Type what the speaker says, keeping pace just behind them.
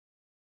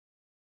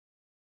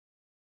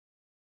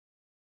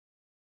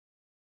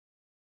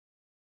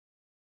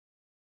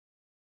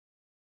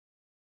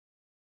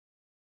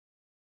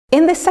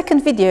In this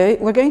second video,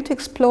 we're going to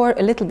explore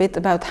a little bit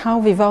about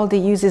how Vivaldi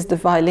uses the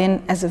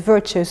violin as a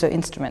virtuoso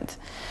instrument.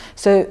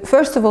 So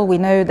first of all, we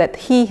know that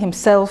he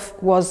himself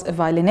was a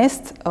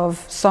violinist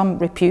of some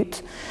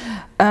repute,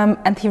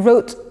 and he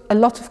wrote a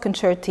lot of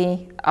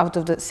concerti out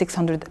of the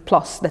 600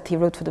 plus that he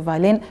wrote for the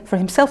violin for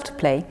himself to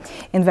play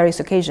in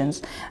various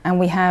occasions. And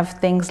we have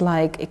things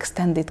like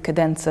extended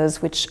cadenzas,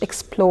 which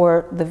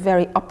explore the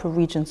very upper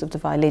regions of the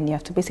violin. You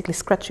have to basically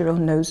scratch your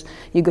own nose.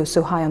 You go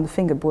so high on the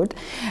fingerboard.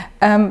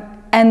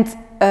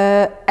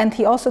 And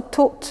he also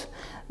taught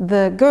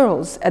the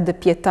girls at the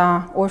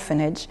pt2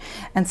 orphanage,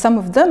 and some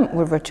of them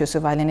were virtuoso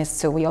violinists.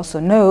 So we also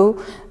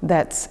know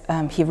that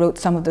he wrote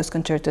some of those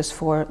concertos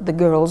for the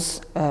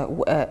girls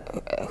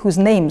whose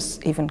names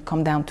even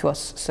come down to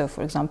us. So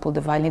for example,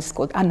 the violinist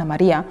called Anna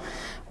Maria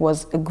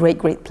was a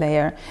great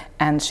player,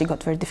 and she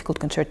got very difficult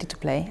concerti to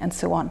play, and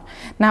so on.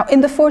 Now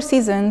in the Four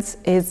Seasons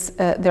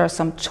there are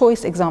some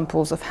choice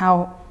examples of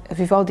how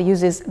Vivaldi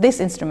uses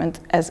this instrument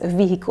as a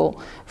vehicle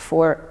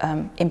for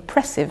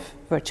impressive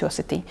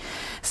virtuosity.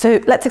 So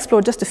let's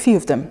explore just a few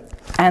of them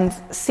and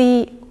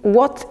see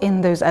what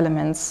in those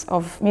elements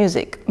of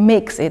music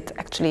makes it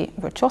actually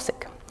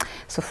virtuosic.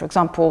 So for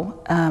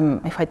example,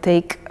 if I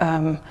take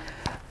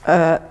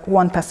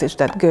one passage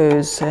that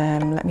goes,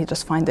 let me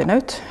just find the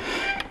note.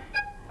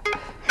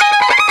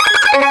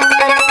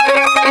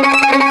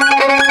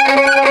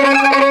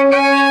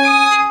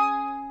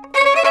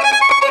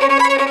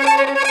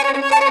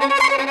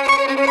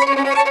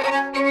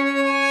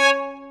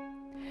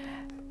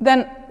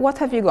 Then what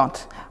have you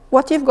got?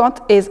 What you've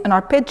got is an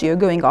arpeggio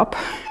going up,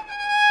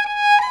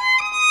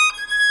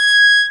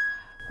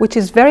 which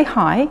is very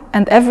high,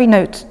 and every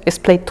note is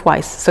played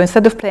twice. So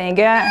instead of playing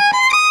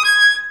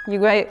you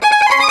go,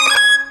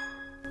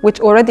 which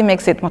already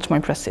makes it much more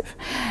impressive.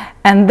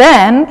 And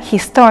then he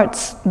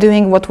starts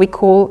doing what we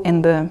call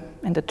in the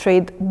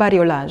trade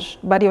bariolage.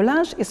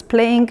 Bariolage is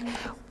playing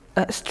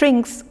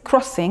strings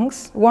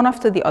crossings one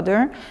after the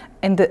other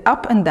in the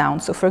up and down.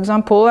 So for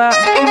example,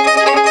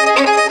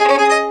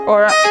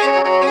 or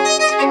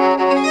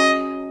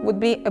would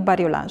be a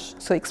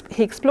bariolage. So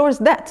he explores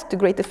that to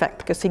great effect,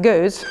 because he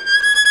goes,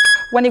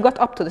 when you got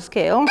up to the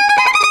scale,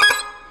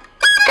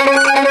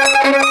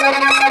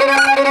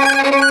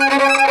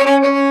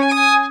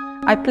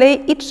 I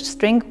play each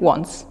string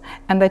once,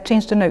 and I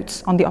change the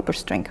notes on the upper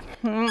string.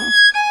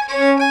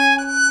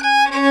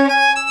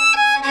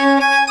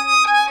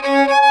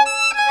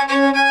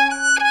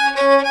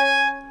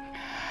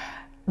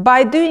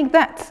 By doing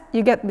that,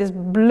 you get this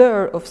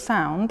blur of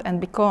sound, and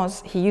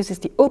because he uses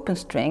the open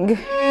string,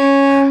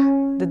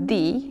 the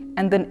D,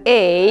 and then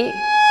A,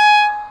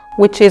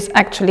 which is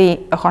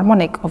actually a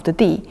harmonic of the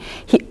D,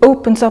 he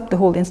opens up the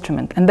whole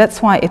instrument, and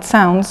that's why it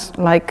sounds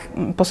like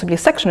possibly a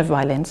section of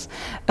violins,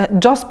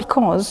 just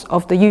because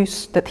of the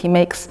use that he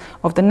makes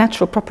of the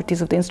natural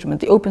properties of the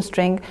instrument, the open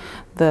string,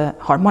 the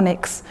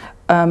harmonics,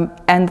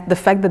 and the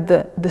fact that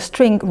the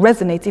string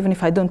resonates even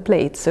if I don't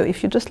play it. So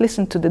if you just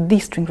listen to the D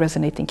string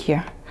resonating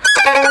here,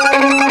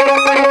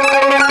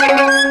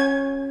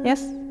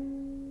 yes,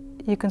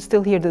 you can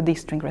still hear the D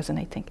string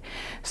resonating.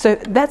 So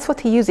that's what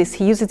he uses.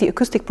 He uses the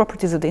acoustic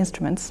properties of the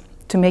instruments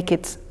to make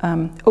it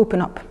open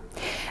up.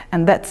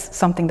 And that's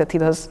something that he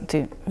does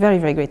to very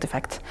great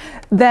effect.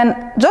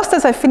 Then, just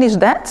as I finish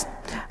that,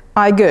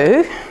 I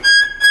go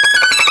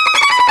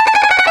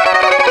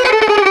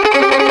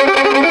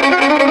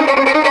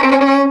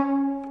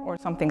or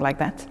something like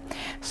that.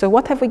 So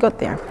what have we got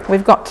there?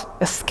 We've got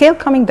a scale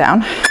coming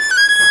down,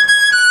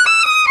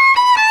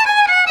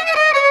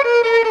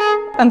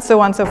 and so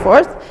on and so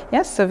forth.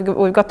 Yes, so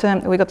we've got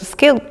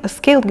a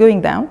scale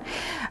going down,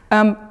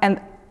 and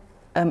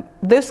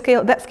that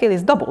scale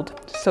is doubled.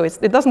 So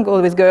it doesn't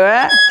always go.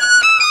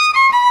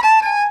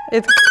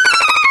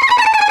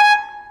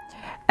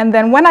 And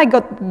then when I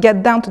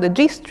get down to the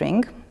G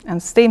string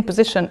and stay in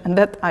position, and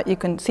that you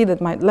can see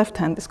that my left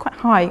hand is quite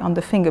high on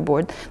the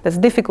fingerboard. That's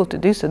difficult to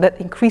do, so that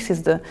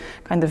increases the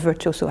kind of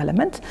virtuoso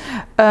element.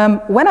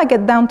 When I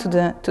get down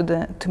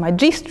to my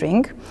G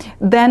string,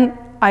 then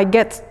I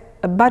get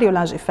a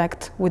bariolage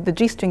effect with the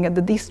G string and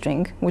the D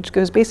string, which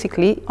goes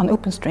basically on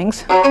open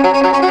strings.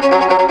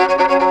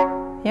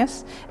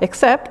 Yes,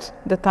 except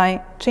that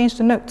I change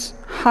the notes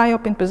high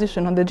up in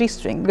position on the G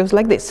string. It goes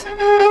like this.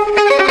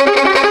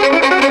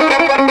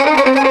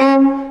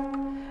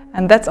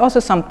 And that's also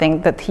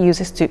something that he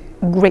uses to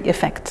great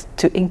effect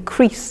to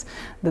increase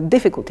the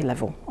difficulty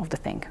level of the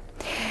thing.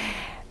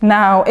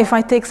 Now, if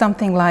I take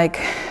something like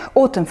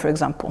Autumn, for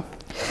example,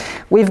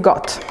 we've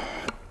got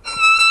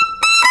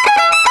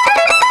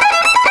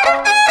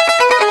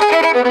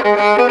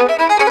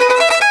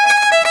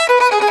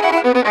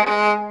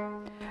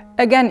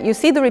again, you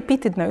see the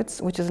repeated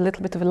notes, which is a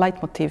little bit of a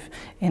leitmotif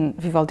in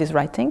Vivaldi's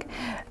writing.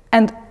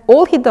 And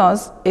all he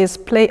does is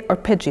play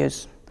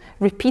arpeggios,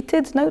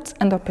 repeated notes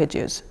and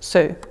arpeggios.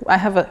 So I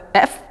have a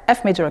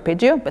F major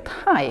arpeggio, but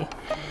high.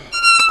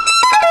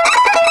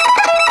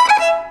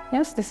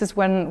 Yes, this is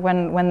when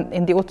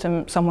in the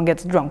autumn someone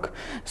gets drunk.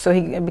 So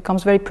he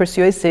becomes very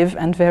persuasive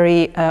and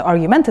very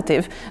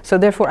argumentative. So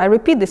therefore I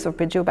repeat this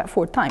arpeggio about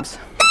 4 times.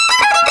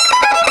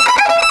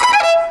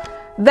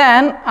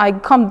 Then I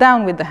come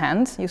down with the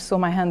hand. You saw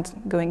my hand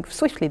going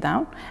swiftly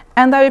down.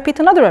 And I repeat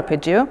another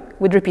arpeggio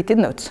with repeated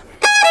notes.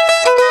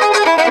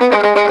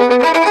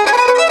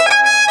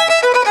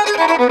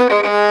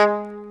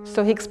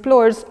 So he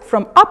explores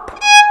from up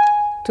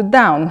to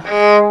down,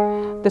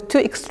 the two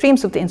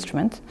extremes of the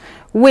instrument,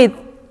 with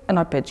an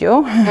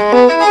arpeggio,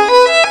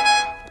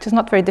 which is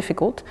not very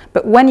difficult,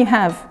 but when you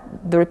have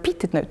the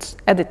repeated notes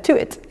added to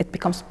it, it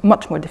becomes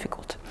much more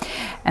difficult.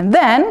 And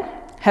then,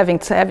 having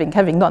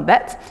done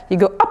that, you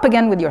go up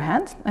again with your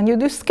hand and you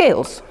do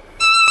scales.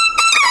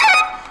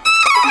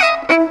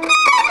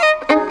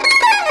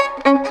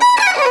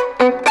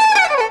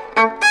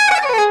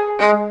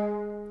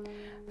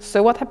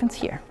 So what happens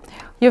here?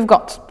 You've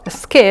got a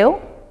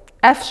scale,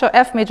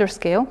 F major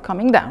scale,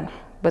 coming down,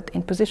 but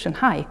in position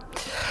high.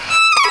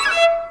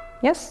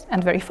 Yes,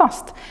 and very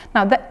fast.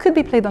 Now that could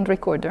be played on the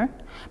recorder,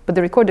 but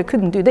the recorder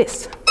couldn't do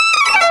this.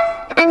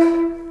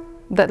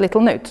 That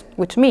little note,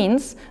 which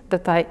means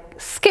that I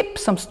skip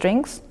some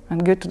strings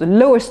and go to the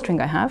lower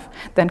string I have,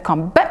 then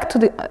come back to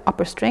the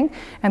upper string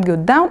and go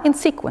down in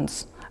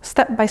sequence,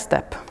 step by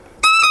step.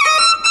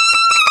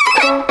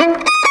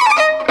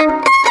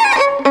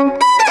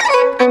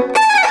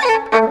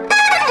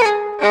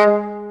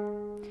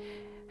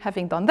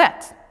 Having done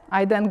that,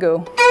 I then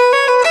go.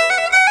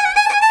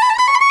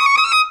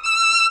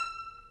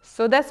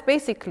 So that's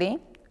basically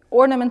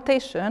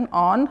ornamentation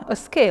on a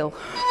scale.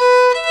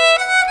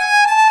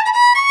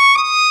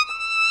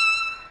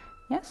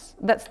 Yes,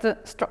 that's the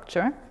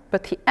structure,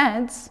 but he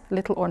adds a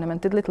little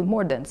ornamented, little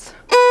more dense.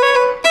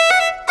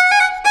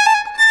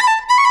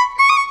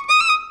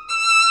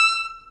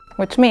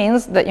 Which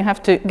means that you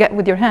have to get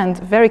with your hand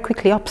very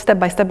quickly up, step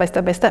by step by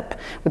step by step,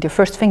 with your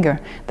first finger.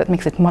 That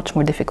makes it much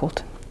more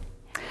difficult.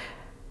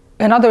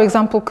 Another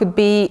example could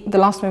be the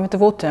last movement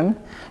of Autumn,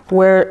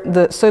 where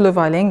the solo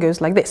violin goes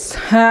like this.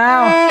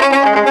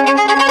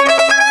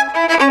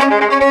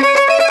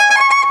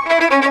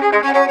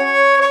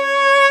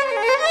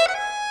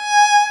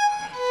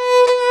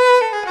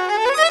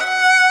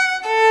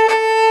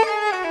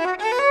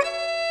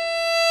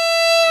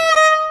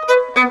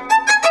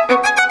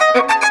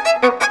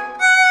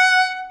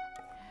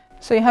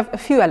 So you have a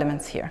few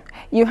elements here.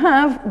 You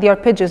have the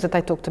arpeggios that I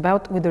talked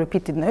about with the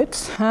repeated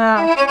notes.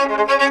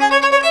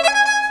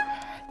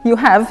 You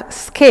have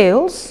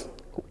scales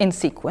in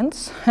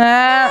sequence.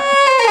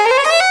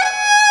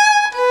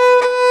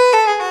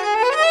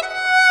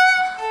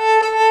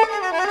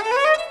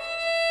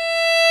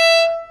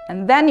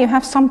 And then you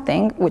have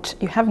something which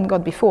you haven't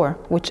got before,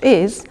 which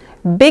is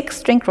big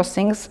string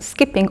crossings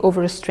skipping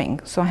over a string.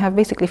 So I have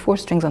basically 4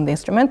 strings on the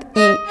instrument,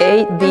 E,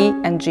 A, D,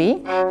 and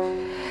G.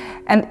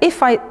 And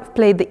if I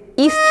play the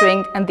E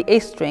string and the A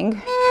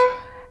string,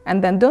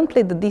 and then don't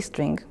play the D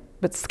string,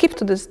 but skip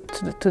to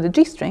the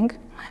G string,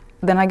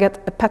 then I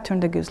get a pattern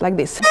that goes like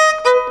this.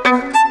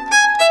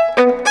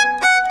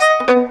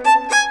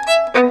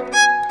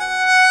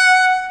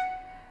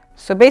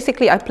 So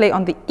basically I play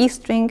on the E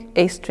string,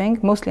 A string,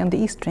 mostly on the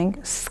E string,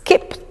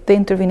 skip the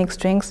intervening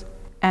strings,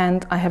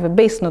 and I have a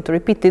bass note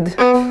repeated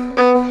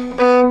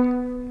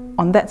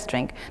on that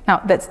string.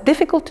 Now that's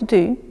difficult to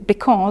do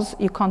because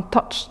you can't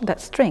touch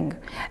that string,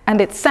 and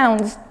it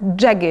sounds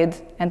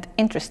jagged and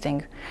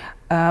interesting.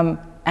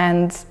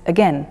 And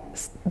again,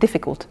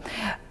 difficult.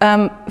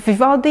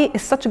 Vivaldi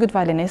is such a good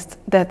violinist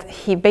that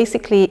he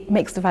basically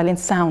makes the violin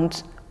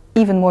sound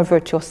even more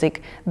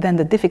virtuosic than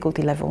the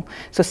difficulty level.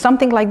 So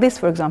something like this,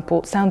 for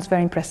example, sounds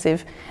very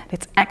impressive.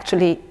 It's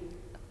actually,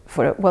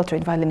 for a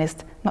well-trained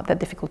violinist, not that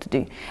difficult to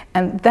do.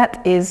 And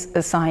that is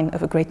a sign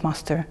of a great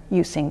master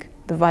using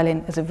the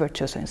violin as a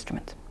virtuoso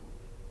instrument.